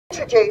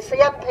Introduce the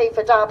MP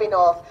for Derby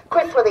North,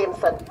 Chris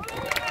Williamson.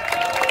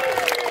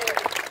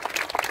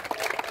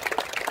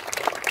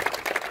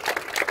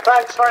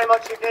 Thanks very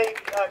much indeed,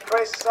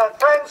 Chris.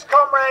 Friends,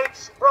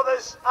 comrades,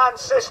 brothers and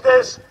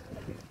sisters,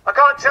 I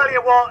can't tell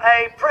you what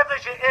a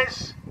privilege it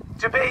is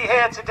to be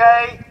here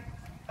today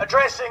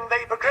addressing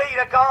the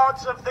Brigadier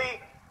Guards of the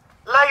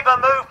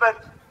Labour movement.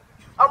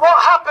 And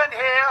what happened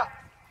here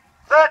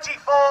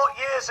 34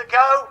 years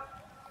ago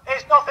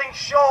is nothing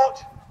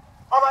short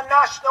of a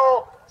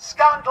national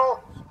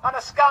scandal, and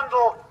a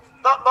scandal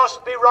that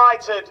must be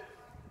righted.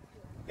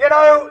 You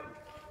know,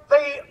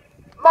 the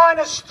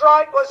miners'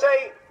 strike was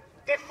a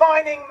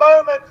defining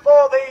moment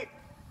for the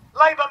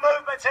Labour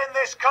movement in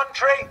this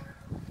country,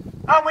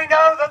 and we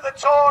know that the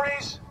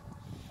Tories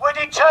were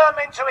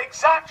determined to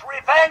exact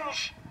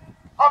revenge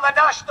on the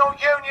National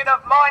Union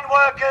of Mine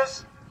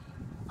Workers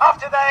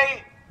after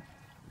they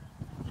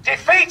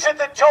defeated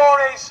the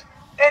Tories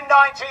in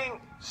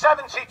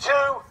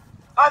 1972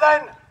 and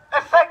then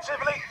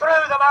effectively threw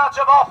them out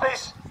of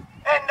office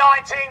in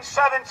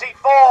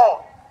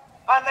 1974,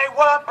 and they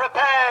weren't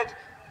prepared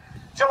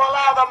to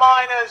allow the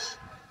miners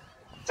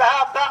to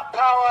have that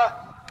power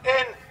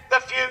in the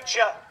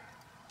future.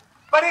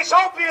 But it's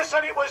obvious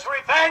that it was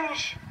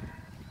revenge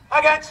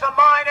against the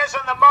miners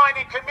and the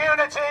mining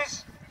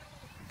communities,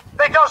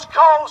 because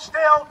coal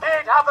still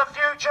did have a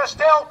future,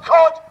 still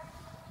could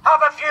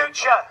have a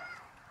future.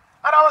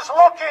 And I was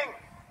looking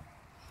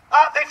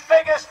at the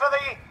figures for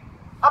the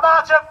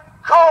amount of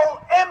coal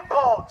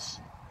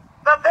imports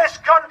that this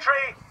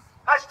country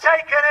has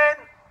taken in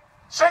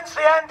since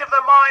the end of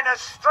the miners'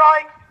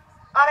 strike,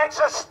 and it's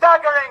a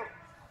staggering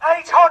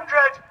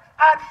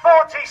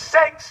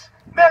 846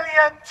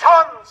 million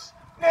tonnes,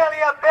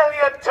 nearly 1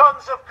 billion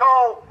tonnes of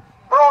coal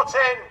brought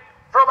in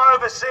from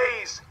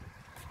overseas.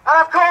 And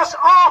of course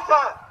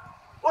Arthur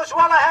was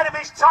well ahead of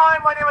his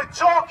time when he was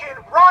talking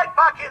right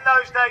back in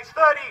those days,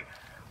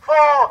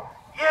 34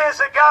 years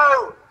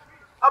ago,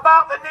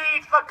 about the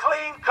need for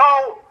clean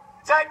coal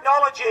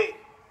technology.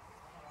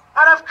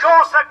 And of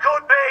course there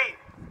could be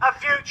a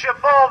future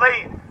for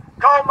the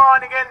coal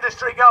mining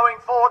industry going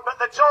forward, but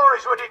the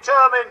Tories were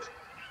determined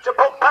to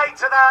put pay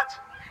to that,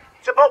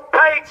 to put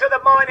pay to the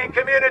mining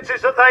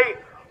communities that they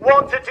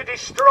wanted to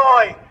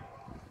destroy.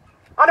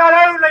 And not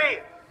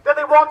only did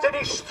they want to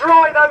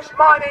destroy those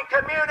mining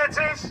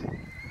communities,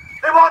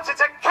 they wanted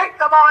to kick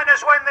the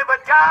miners when they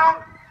were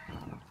down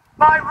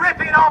by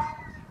ripping off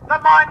the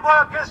mine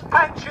workers'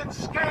 pension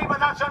scheme,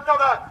 and that's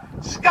another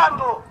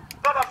scandal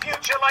that a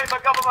future Labour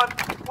government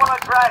will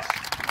address.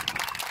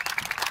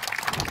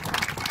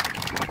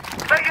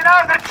 But you know,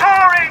 the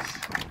Tories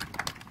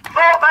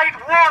thought they'd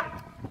won.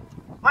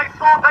 They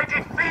thought they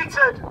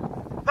defeated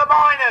the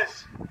miners.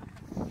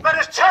 But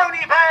as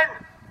Tony Benn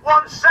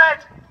once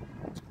said,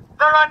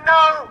 there are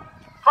no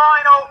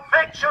final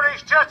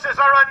victories, just as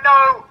there are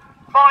no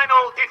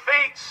final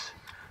defeats.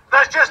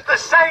 There's just the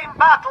same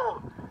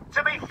battle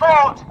to be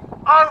fought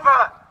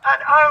over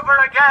and over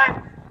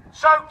again.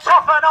 So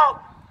toughen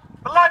up,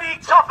 bloody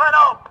toughen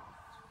up.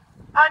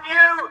 And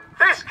you,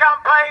 this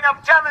campaign,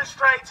 have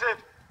demonstrated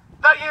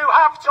that you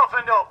have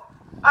toughened up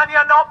and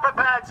you're not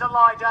prepared to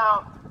lie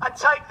down and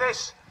take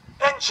this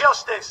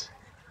injustice.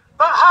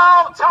 But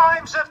how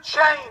times have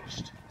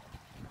changed.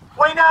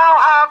 We now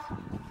have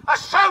a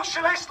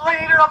socialist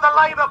leader of the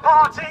Labour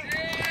Party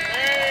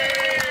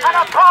and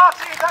a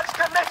party that's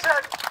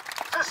committed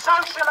to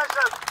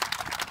socialism.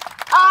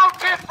 How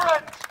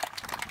different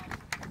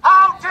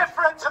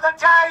to the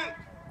day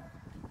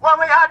when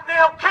we had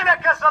Neil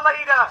Kinnock as the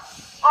leader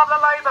of the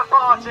Labour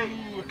Party.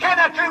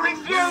 Kinnock, who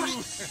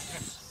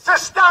refused to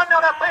stand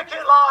on a picket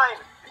line,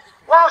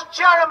 whilst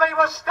Jeremy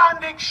was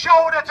standing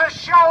shoulder to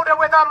shoulder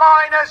with the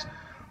miners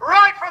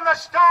right from the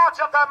start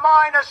of the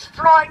miners'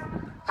 strike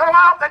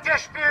throughout the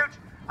dispute,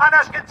 and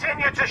has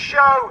continued to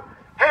show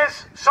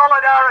his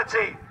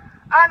solidarity.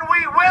 And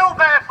we will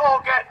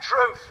therefore get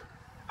truth,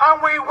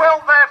 and we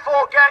will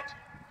therefore get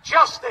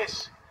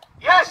justice.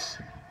 Yes,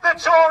 the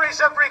Tories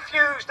have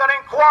refused an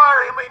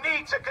inquiry, and we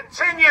need to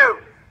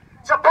continue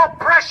to put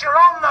pressure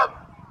on them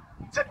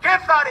to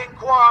give that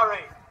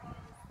inquiry.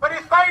 But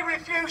if they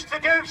refuse to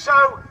do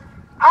so,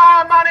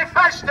 our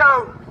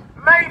manifesto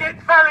made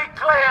it very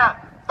clear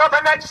that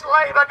the next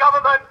Labour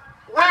government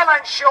will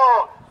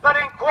ensure that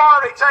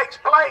inquiry takes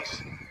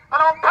place.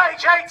 And on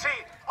page 80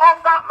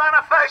 of that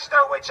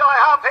manifesto, which I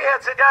have here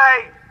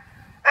today,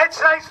 it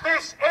says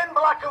this in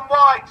black and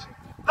white,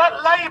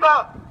 that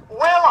Labour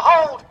will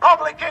hold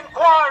public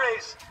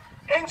inquiries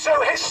into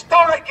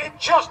historic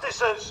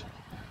injustices.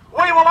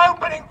 We will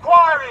open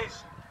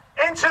inquiries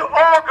into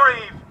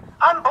Orgreave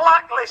and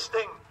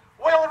blacklisting.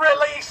 We'll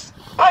release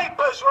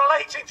papers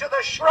relating to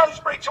the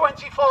Shrewsbury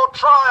 24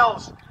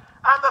 trials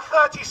and the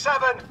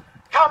 37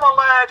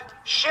 Camel-led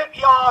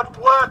shipyard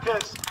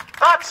workers.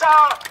 That's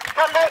our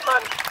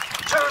commitment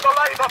to the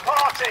Labour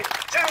Party,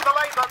 to the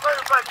Labour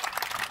movement.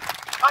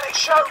 And it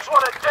shows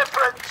what a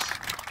difference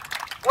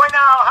we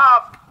now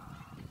have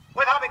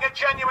with having a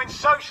genuine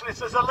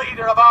socialist as a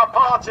leader of our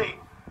party.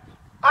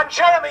 And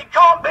Jeremy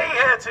can't be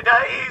here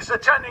today. He's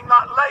attending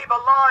that Labour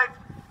Live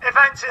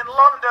event in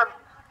London,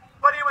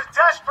 but he was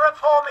desperate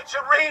for me to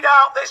read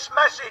out this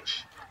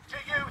message to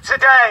you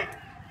today.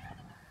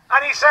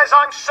 And he says,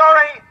 I'm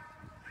sorry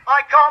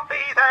I can't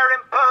be there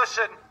in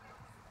person,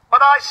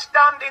 but I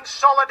stand in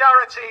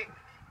solidarity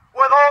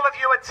with all of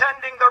you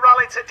attending the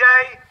rally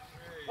today,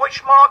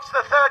 which marks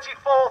the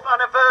 34th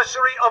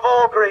anniversary of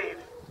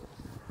Orgreave.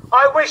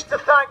 I wish to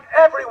thank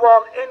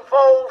everyone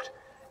involved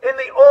in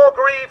the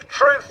Orgreave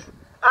Truth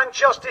and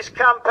Justice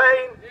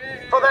campaign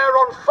for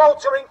their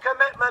unfaltering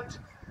commitment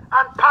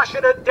and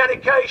passionate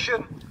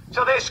dedication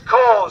to this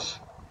cause.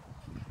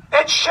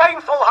 It's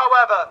shameful,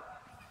 however,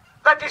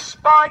 that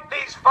despite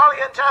these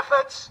valiant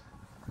efforts,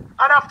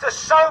 and after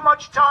so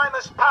much time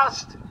has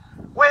passed,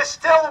 we're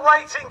still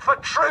waiting for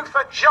truth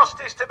and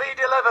justice to be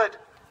delivered.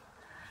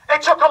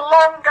 It took a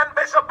long and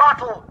bitter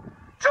battle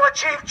to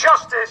achieve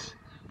justice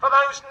for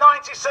those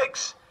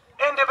 96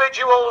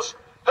 individuals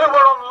who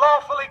were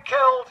unlawfully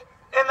killed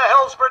in the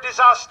Hillsborough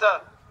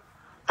disaster.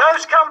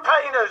 Those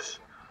campaigners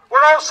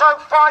were also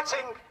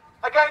fighting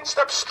against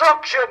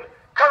obstruction,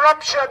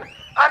 corruption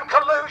and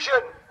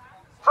collusion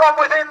from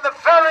within the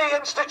very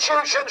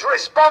institutions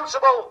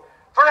responsible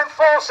for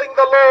enforcing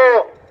the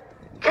law,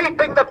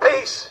 keeping the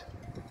peace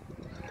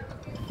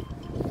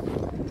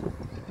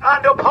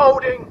and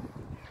upholding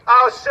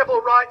our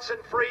civil rights and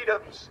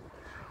freedoms.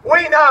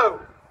 We know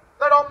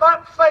that on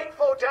that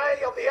fateful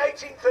day of the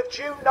 18th of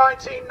June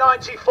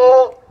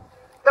 1994,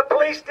 the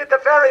police did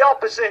the very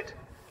opposite.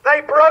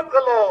 They broke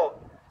the law.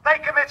 They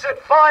committed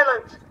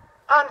violent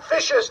and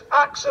vicious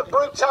acts of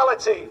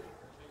brutality.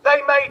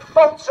 They made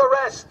false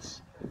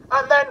arrests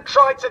and then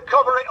tried to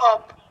cover it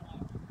up.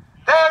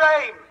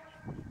 Their aim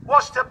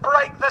was to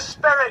break the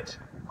spirit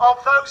of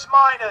those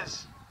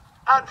miners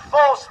and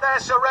force their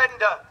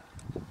surrender.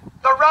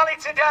 The rally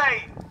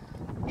today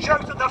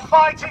shows that the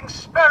fighting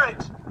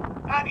spirit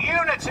and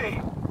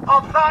unity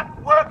of that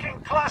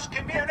working class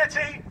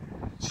community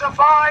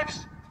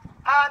survives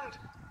and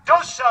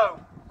does so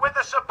with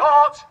the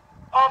support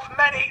of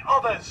many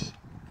others.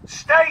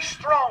 Stay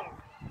strong,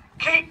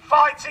 keep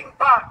fighting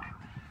back,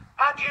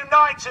 and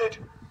united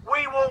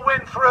we will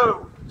win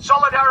through.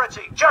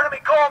 Solidarity. Jeremy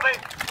Corbyn,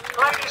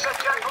 ladies and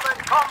gentlemen,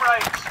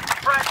 comrades,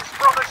 friends,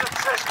 brothers and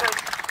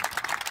sisters.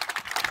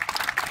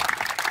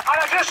 And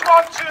I just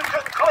want to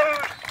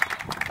conclude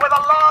with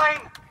a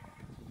line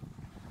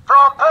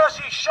from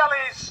Percy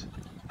Shelley's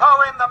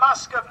poem, The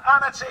Mask of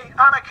Anarchy.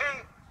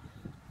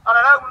 And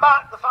I know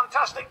Matt, the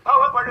fantastic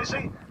poet, where is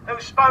he, who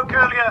spoke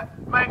earlier,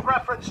 made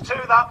reference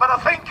to that. But I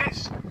think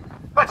it's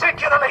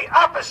particularly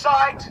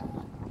apposite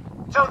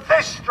to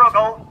this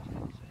struggle.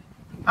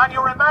 And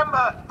you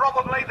remember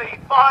probably the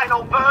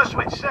final verse,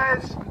 which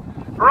says,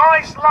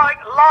 rise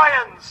like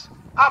lions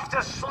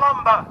after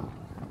slumber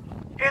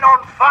in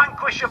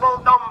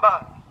unvanquishable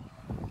number.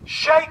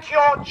 Shake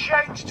your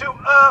chains to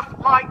earth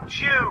like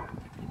dew,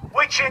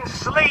 which in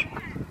sleep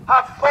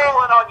have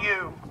fallen on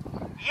you.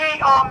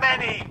 Ye are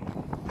many,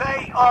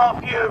 they are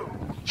few.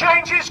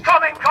 Change is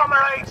coming,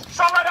 comrades.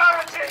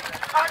 Solidarity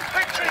and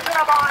victory to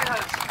the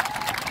miners.